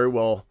could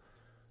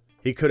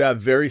have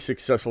very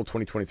successful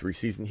 2023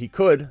 season. He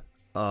could.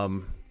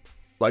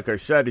 Like I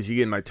said, is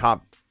he in my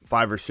top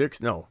 5 or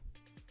 6? No.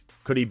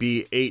 Could he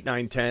be 8,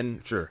 9,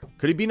 10? Sure.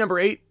 Could he be number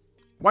 8?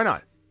 Why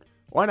not?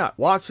 Why not?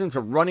 Watson's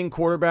a running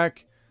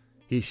quarterback.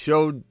 He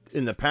showed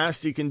in the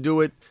past he can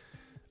do it.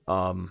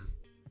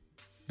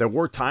 There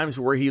were times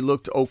where he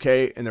looked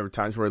okay, and there were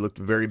times where he looked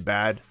very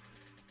bad.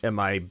 Am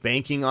I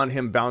banking on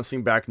him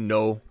bouncing back?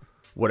 No.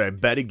 Would I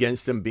bet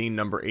against him being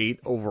number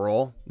 8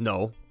 overall?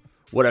 No.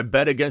 Would I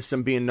bet against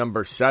him being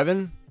number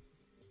 7?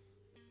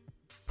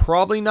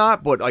 Probably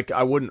not, but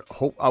I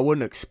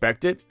wouldn't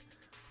expect it.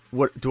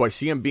 What do I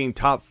see him being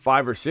top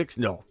 5 or 6?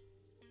 No.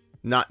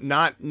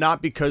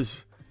 Not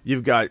because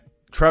you've got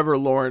Trevor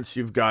Lawrence,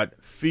 you've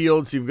got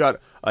Fields, you've got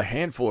a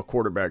handful of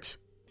quarterbacks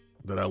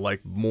that I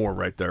like more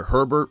right there.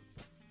 Herbert,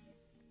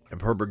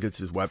 if Herbert gets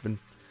his weapon,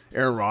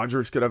 Aaron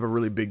Rodgers could have a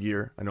really big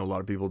year. I know a lot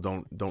of people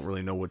don't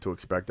really know what to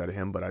expect out of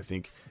him, but I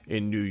think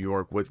in New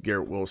York with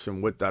Garrett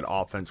Wilson, with that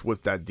offense,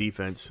 with that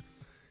defense,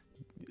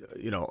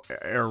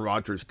 Aaron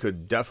Rodgers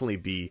could definitely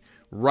be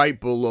right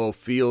below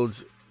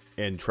Fields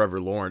and Trevor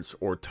Lawrence,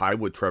 or tied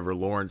with Trevor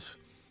Lawrence.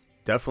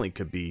 Definitely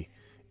could be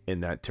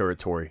in that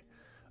territory.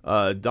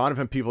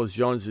 Donovan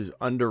Peoples-Jones is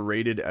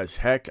underrated as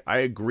heck. I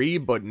agree,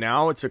 but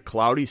now it's a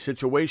cloudy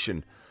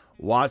situation.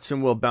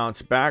 Watson will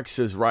bounce back,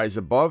 says Rise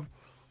Above.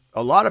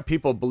 A lot of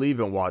people believe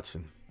in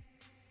Watson.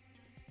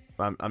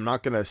 I'm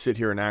not going to sit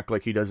here and act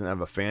like he doesn't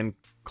have a fan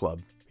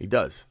club. He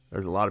does.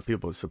 There's a lot of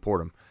people that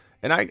support him.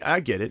 And I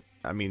get it.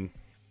 I mean,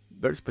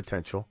 there's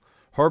potential.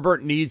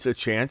 Herbert needs a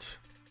chance.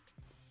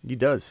 He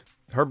does.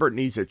 Herbert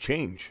needs a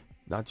change,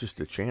 not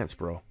just a chance,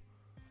 bro.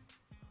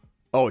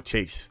 Oh, a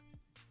chase.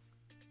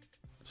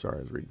 Sorry,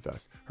 I was reading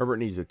fast. Herbert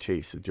needs a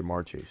chase, a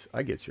Jamar Chase.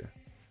 I get you.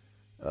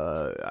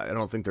 I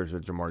don't think there's a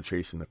Jamar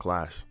Chase in the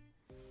class.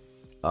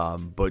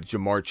 But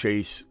Jamar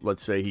Chase,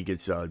 let's say he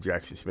gets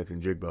Jackson Smith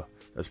and Jigba.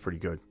 That's pretty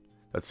good.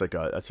 That's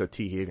a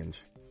T.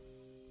 Higgins.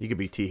 He could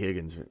be T.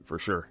 Higgins for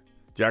sure.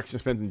 Jackson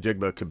Smith and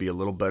Jigba could be a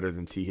little better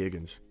than T.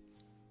 Higgins.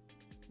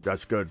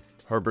 That's good.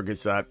 Herbert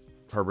gets that.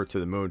 Herbert to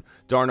the moon.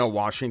 Darnell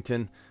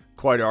Washington,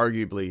 quite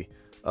arguably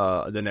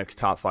the next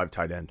top 5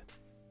 tight end.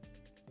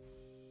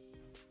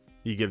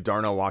 You give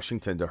Darnell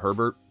Washington to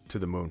Herbert, to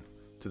the moon.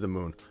 To the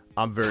moon.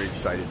 I'm very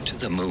excited. To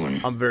the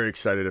moon. I'm very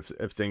excited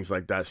if things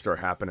like that start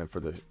happening for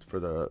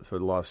the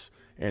Los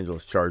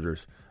Angeles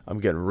Chargers. I'm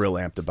getting real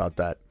amped about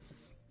that.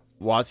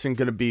 Watson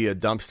going to be a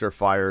dumpster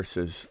fire,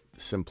 says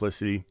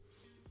Simplicity.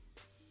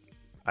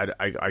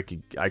 I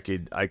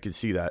could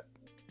see that.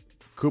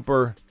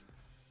 Cooper,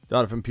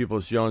 Donovan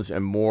Peoples-Jones,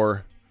 and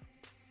Moore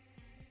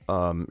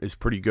is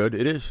pretty good.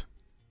 It is.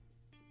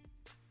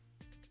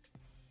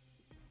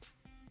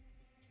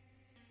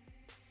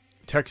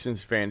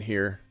 Texans fan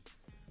here.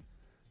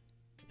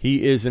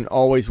 He is and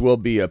always will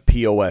be a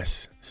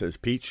POS, says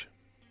Peach.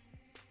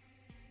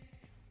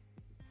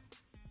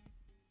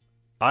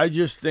 I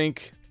just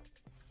think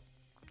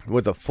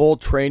with a full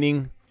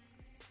training,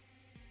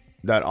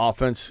 that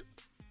offense,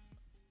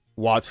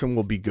 Watson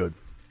will be good.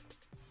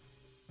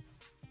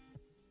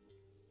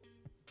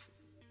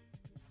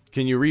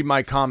 Can you read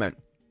my comment?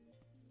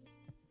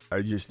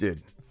 I just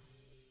did.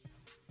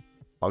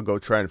 I'll go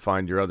try and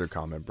find your other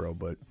comment, bro,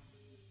 but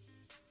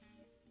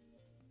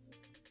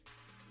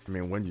I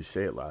mean, when did you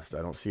say it last?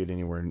 I don't see it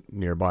anywhere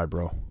nearby,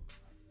 bro.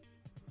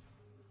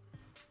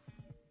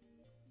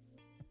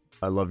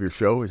 I love your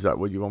show. Is that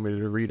what you want me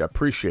to read? I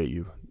appreciate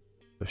you.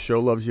 The show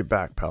loves you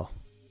back, pal.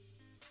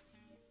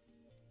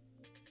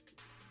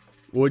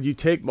 Would you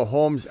take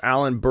Mahomes,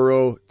 Allen,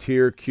 Burrow,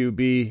 tier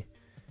QB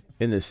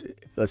in this?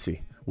 Let's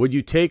see. Would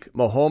you take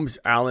Mahomes,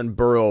 Allen,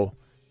 Burrow,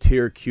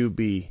 tier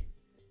QB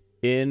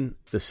in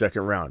the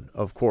second round?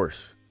 Of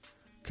course.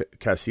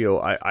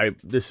 Casio, I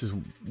this is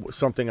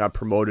something I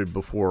promoted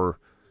before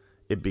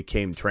it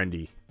became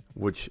trendy,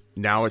 which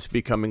now it's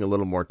becoming a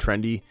little more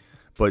trendy,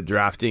 but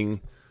drafting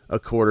a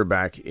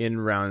quarterback at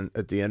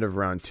the end of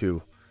round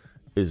 2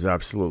 is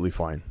absolutely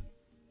fine.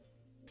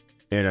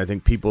 And I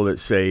think people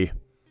that say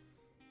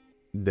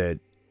that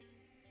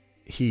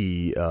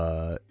he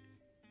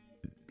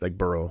like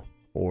Burrow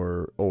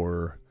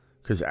or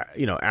because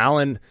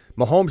Allen,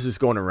 Mahomes is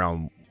going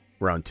around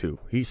round 2.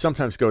 He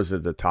sometimes goes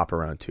at the top of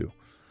round 2.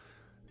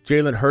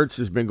 Jalen Hurts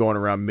has been going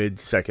around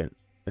mid-second,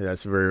 and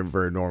that's very,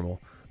 very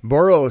normal.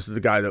 Burrow is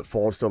the guy that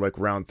falls to like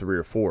round 3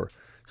 or 4.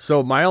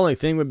 So my only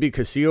thing would be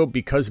Castillo,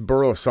 because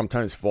Burrow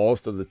sometimes falls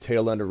to the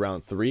tail end of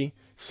round 3,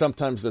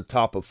 sometimes the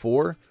top of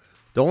 4.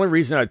 The only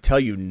reason I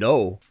tell you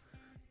no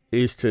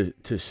is to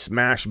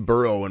smash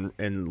Burrow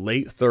in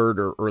late 3rd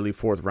or early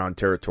 4th round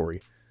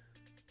territory.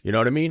 You know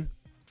what I mean?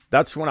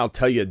 That's when I'll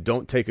tell you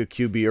don't take a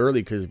QB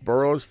early, because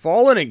Burrow's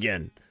fallen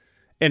again.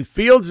 And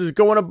Fields is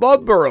going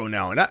above Burrow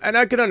now, and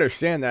I can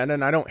understand that,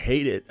 and I don't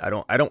hate it. I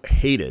don't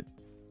hate it.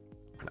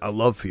 I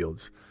love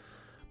Fields,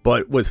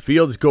 but with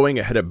Fields going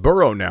ahead of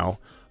Burrow now,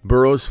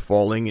 Burrow's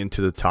falling into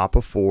the top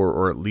of 4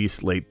 or at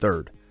least late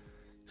 3rd.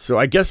 So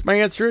I guess my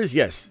answer is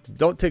yes.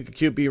 Don't take a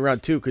QB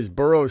round 2 because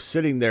Burrow is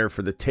sitting there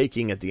for the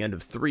taking at the end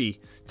of 3,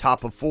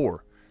 top of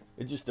 4.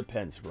 It just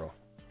depends, bro.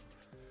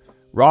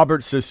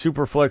 Robert says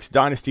Superflex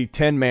Dynasty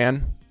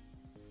 10-man.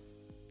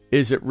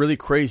 Is it really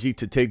crazy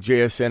to take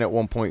JSN at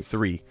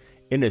 1.3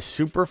 in a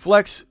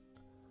Superflex?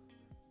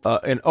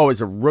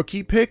 As a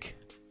rookie pick?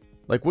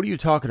 Like, what are you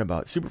talking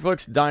about?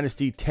 Superflex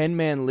Dynasty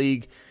 10-man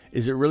league.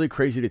 Is it really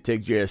crazy to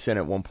take JSN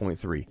at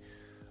 1.3?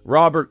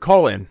 Robert,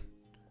 call in.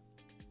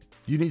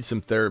 You need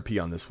some therapy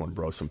on this one,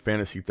 bro. Some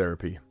fantasy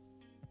therapy.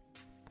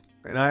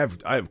 And I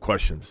have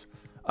questions.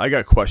 I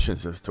got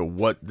questions as to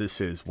what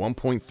this is.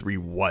 1.3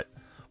 what?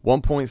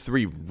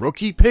 1.3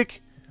 rookie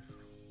pick?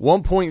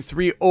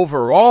 1.3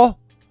 overall?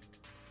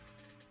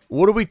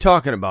 What are we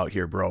talking about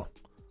here, bro?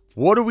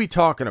 What are we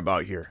talking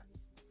about here?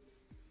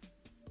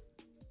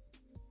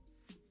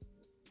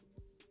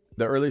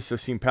 The earliest I've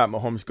seen Pat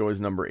Mahomes go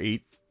is number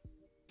 8.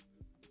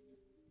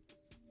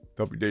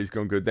 Hope your day's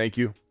going good. Thank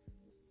you.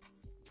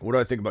 What do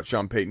I think about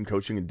Sean Payton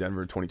coaching in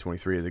Denver in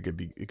 2023? I think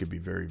it could be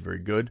very, very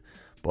good,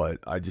 but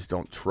I just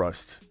don't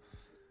trust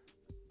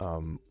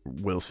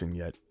Wilson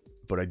yet.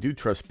 But I do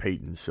trust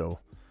Payton, so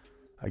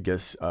I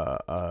guess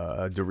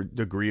a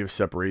degree of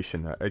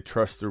separation. I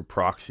trust through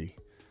proxy,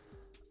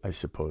 I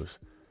suppose.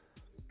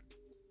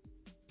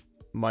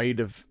 Might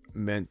have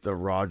meant the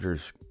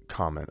Rodgers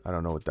comment. I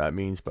don't know what that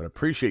means, but I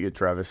appreciate you,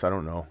 Travis. I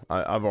don't know.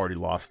 I've already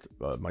lost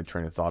my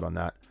train of thought on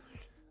that.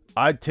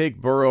 I'd take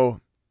Burrow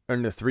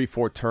in the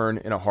 3-4 turn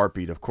in a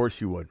heartbeat. Of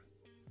course you would.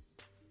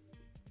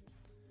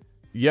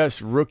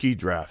 Yes, rookie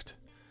draft.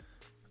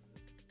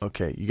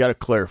 Okay, you got to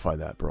clarify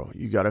that, bro.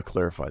 You got to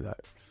clarify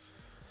that.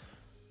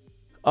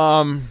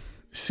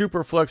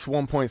 Superflex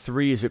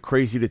 1.3, is it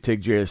crazy to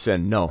take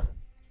JSN?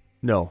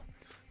 No.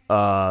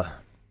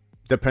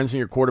 Depends on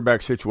your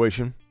quarterback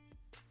situation.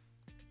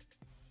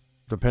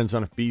 Depends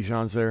on if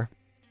Bijan's there.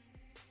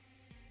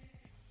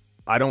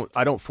 I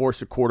don't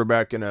force a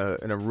quarterback in a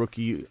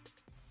rookie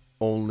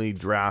only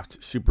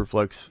draft,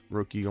 Superflex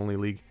rookie only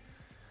league,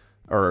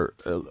 or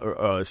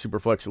a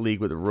Superflex league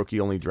with a rookie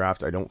only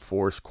draft. I don't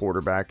force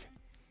quarterback.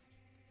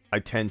 I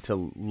tend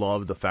to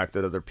love the fact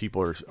that other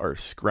people are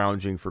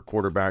scrounging for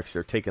quarterbacks.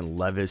 They're taking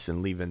Levis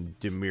and leaving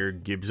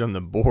Jahmyr Gibbs on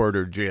the board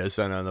or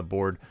JSN on the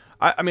board.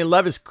 I mean,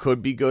 Levis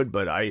could be good,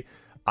 but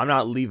I'm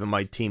not leaving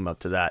my team up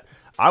to that.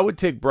 I would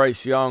take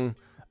Bryce Young.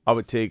 I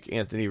would take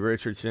Anthony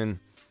Richardson.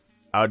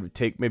 I would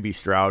take maybe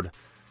Stroud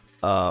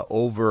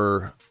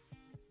over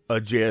a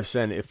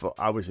JSN if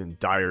I was in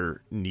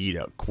dire need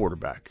at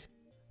quarterback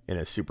in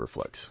a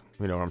Superflex.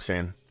 You know what I'm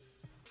saying?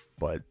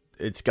 But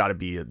it's got to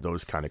be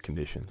those kind of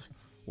conditions.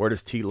 Where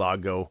does T-Law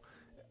go?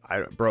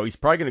 Bro, he's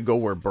probably going to go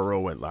where Burrow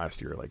went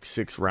last year, like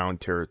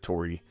 6th-round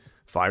territory,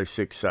 5,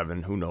 6,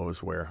 7, who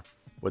knows where.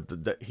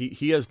 But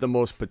he has the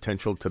most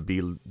potential to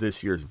be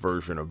this year's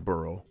version of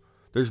Burrow.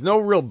 There's no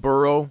real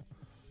Burrow.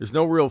 There's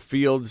no real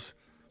Fields.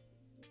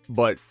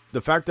 But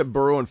the fact that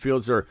Burrow and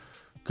Fields are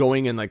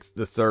going in like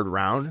the 3rd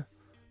round,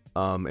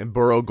 and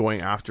Burrow going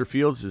after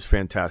Fields is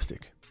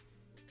fantastic.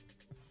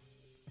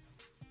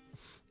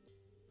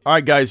 All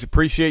right, guys,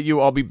 appreciate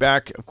you. I'll be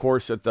back, of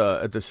course, at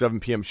the 7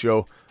 p.m.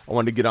 show. I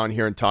wanted to get on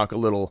here and talk a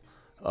little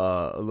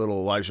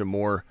Elijah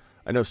Moore.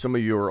 I know some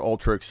of you are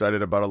ultra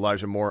excited about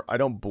Elijah Moore. I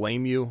don't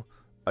blame you.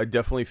 I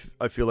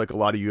feel like a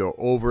lot of you are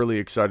overly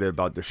excited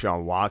about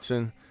Deshaun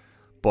Watson,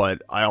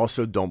 but I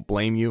also don't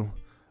blame you.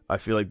 I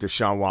feel like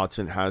Deshaun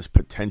Watson has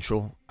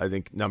potential. I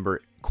think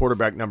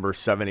quarterback number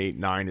 7, 8,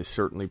 9 is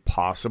certainly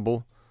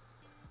possible,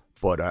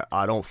 but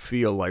I don't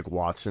feel like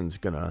Watson's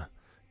gonna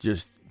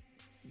just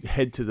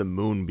head to the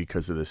moon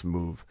because of this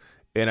move.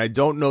 And I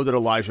don't know that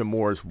Elijah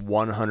Moore is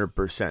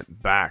 100%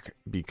 back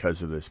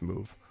because of this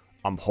move.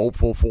 I'm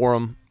hopeful for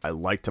him. I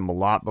liked him a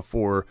lot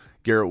before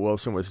Garrett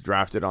Wilson was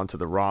drafted onto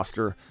the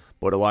roster,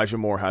 but Elijah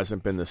Moore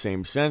hasn't been the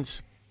same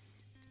since.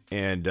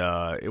 And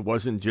it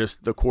wasn't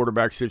just the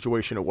quarterback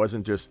situation. It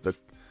wasn't just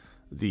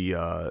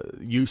the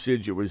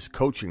usage. It was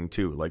coaching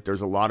too. Like,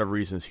 there's a lot of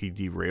reasons he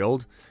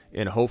derailed,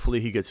 and hopefully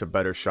he gets a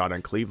better shot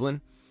in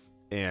Cleveland.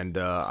 And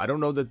I don't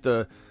know that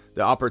the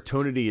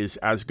opportunity is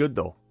as good,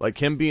 though.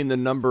 Like, him being the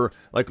number,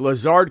 like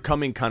Lazard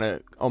coming kind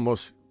of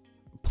almost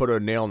put a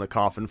nail in the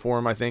coffin for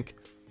him, I think.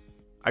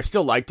 I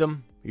still liked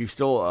him. He's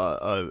still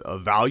a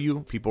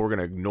value. People were going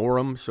to ignore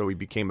him, so he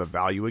became a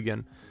value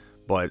again.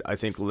 But I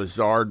think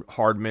Lazard,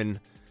 Hardman,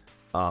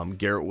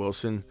 Garrett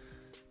Wilson,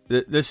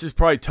 this is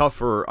probably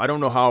tougher. I don't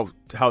know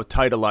how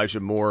tight Elijah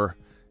Moore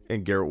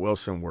and Garrett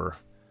Wilson were.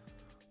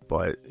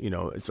 But,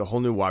 it's a whole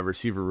new wide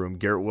receiver room.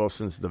 Garrett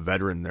Wilson's the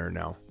veteran there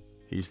now.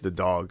 He's the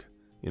dog.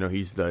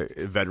 He's the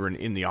veteran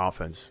in the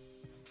offense.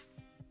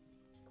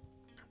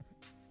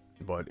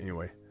 But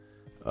anyway,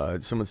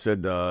 someone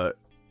said,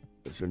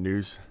 is there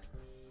news?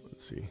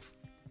 Let's see.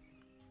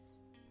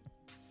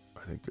 I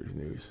think there's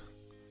news.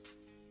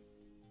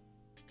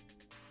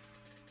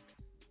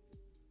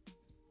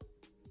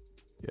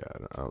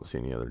 Yeah, I don't see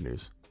any other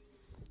news.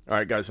 All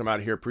right, guys, I'm out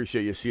of here.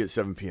 Appreciate you. See you at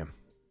 7 p.m.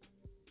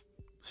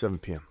 7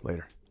 p.m.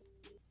 Later.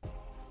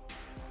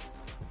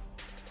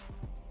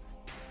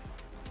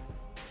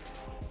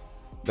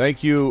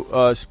 Thank you,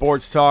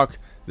 Sports Talk.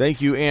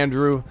 Thank you,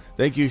 Andrew.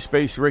 Thank you,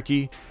 Space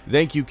Ricky.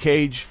 Thank you,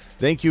 Cage.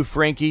 Thank you,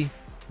 Frankie.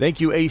 Thank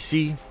you,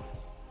 AC.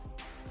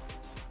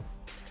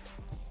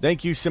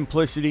 Thank you,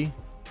 Simplicity.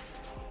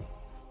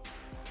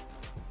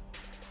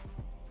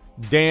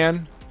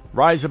 Dan,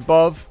 Rise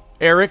Above.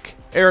 Eric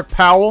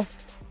Powell.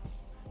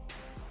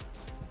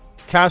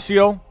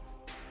 Casio.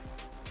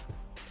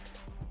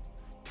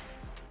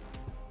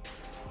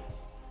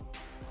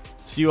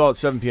 See you all at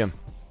 7 p.m.